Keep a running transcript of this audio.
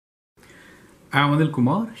I'm Anil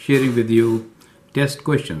Kumar, sharing with you test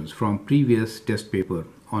questions from previous test paper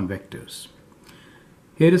on vectors.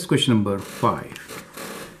 Here is question number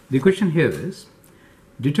 5. The question here is,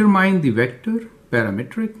 determine the vector,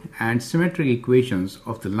 parametric and symmetric equations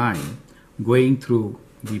of the line going through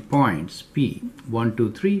the points P, 1,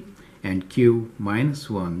 2, 3 and Q, minus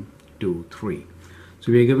 1, 2, 3.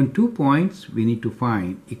 So we are given 2 points. We need to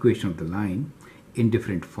find equation of the line in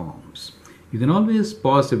different forms. You can always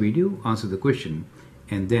pause the video, answer the question,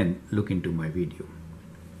 and then look into my video.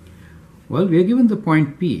 Well, we are given the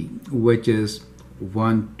point P, which is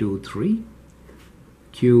 1, 2, 3.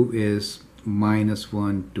 Q is minus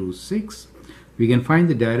 1, 2, 6. We can find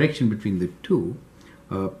the direction between the two,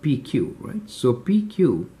 PQ, right? So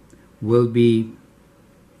PQ will be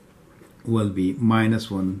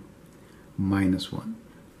minus 1,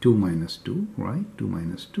 2 minus 2, right? 2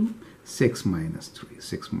 minus 2, 6 minus 3,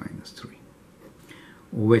 6 minus 3.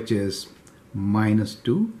 Which is minus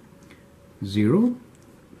 2, 0,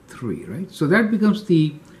 3, right? So that becomes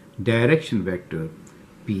the direction vector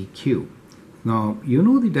PQ. Now, you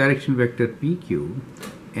know the direction vector PQ,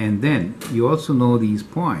 and then you also know these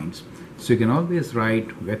points. So you can always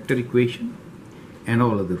write vector equation and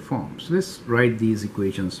all other forms. So let's write these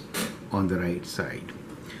equations on the right side.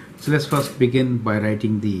 So let's first begin by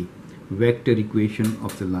writing the vector equation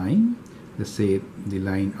of the line. Let's say the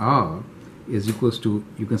line R is equals to,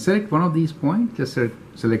 you can select one of these points, just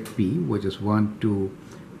select P, which is 1, 2,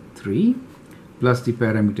 3, plus the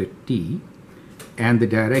parameter T, and the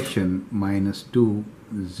direction minus 2,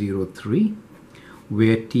 0, 3,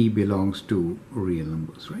 where T belongs to real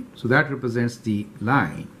numbers, right? So that represents the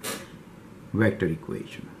line vector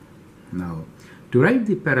equation. Now, to write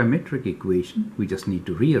the parametric equation, we just need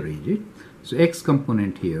to rearrange it. So X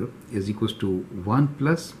component here is equals to 1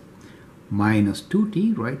 plus minus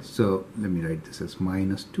 2t, right? So let me write this as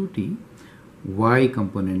minus 2t. Y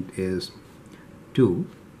component is 2.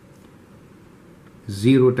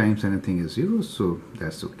 0 times anything is 0, so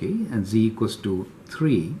that's okay. And z equals to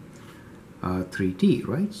 3, 3t,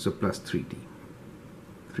 right? So plus 3t.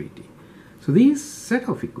 So these set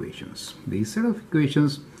of equations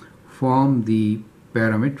form the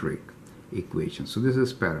parametric equation. So this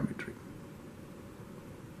is parametric.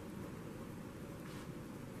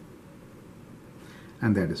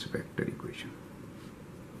 And that is vector equation.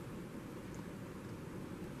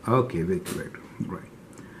 Okay, vector, right.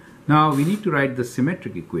 Now we need to write the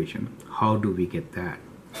symmetric equation. How do we get that?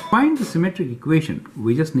 To find the symmetric equation,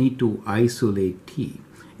 we just need to isolate t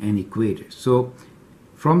and equate it. So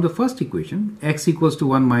from the first equation, x equals to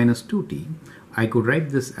 1 minus 2t, I could write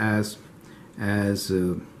this as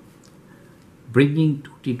bringing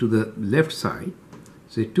 2t to the left side.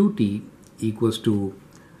 So 2t equals to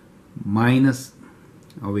minus,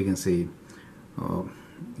 or we can say, you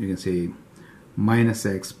can say minus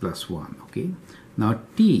x plus 1, okay? Now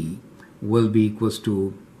t will be equals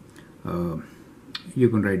to, you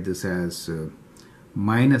can write this as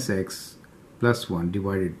minus x plus 1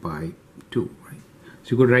 divided by 2, right?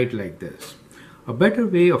 So you could write like this. A better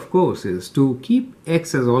way, of course, is to keep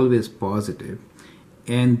x as always positive,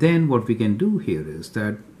 and then what we can do here is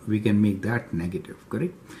that we can make that negative,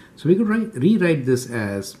 correct? So we could rewrite this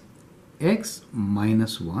as x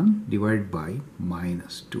minus 1 divided by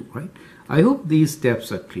minus 2, right? I hope these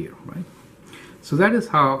steps are clear, right? So that is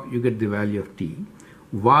how you get the value of t.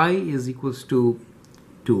 Y is equals to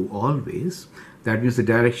 2 always. That means the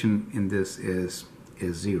direction in this is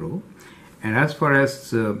 0. And as far as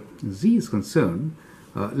z is concerned,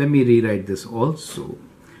 let me rewrite this also.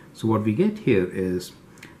 So what we get here is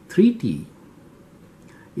 3t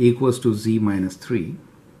equals to z minus 3,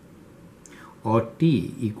 or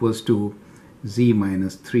t equals to z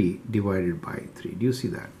minus 3 divided by 3. Do you see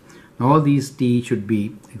that? Now all these t should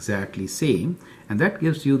be exactly same, and that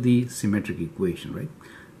gives you the symmetric equation, right?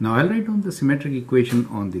 Now I'll write down the symmetric equation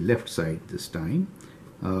on the left side this time.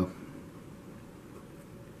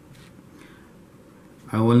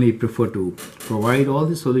 I only prefer to provide all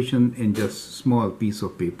the solution in just small piece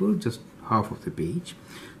of paper, just half of the page.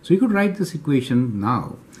 So you could write this equation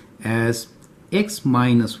now as x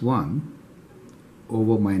minus 1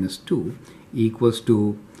 over minus 2 equals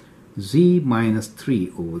to z minus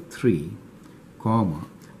 3 over 3, comma,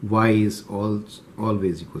 y is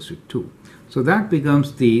always equals to 2. So that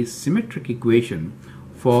becomes the symmetric equation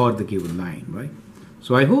for the given line, right?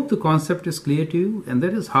 So I hope the concept is clear to you, and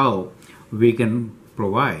that is how we can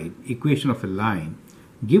provide equation of a line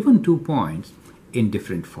given 2 points in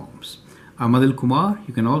different forms. I'm Anil Kumar.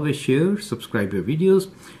 You can always share, subscribe your videos,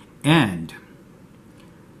 and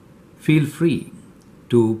feel free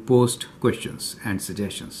to post questions and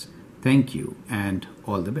suggestions. Thank you and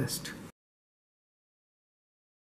all the best.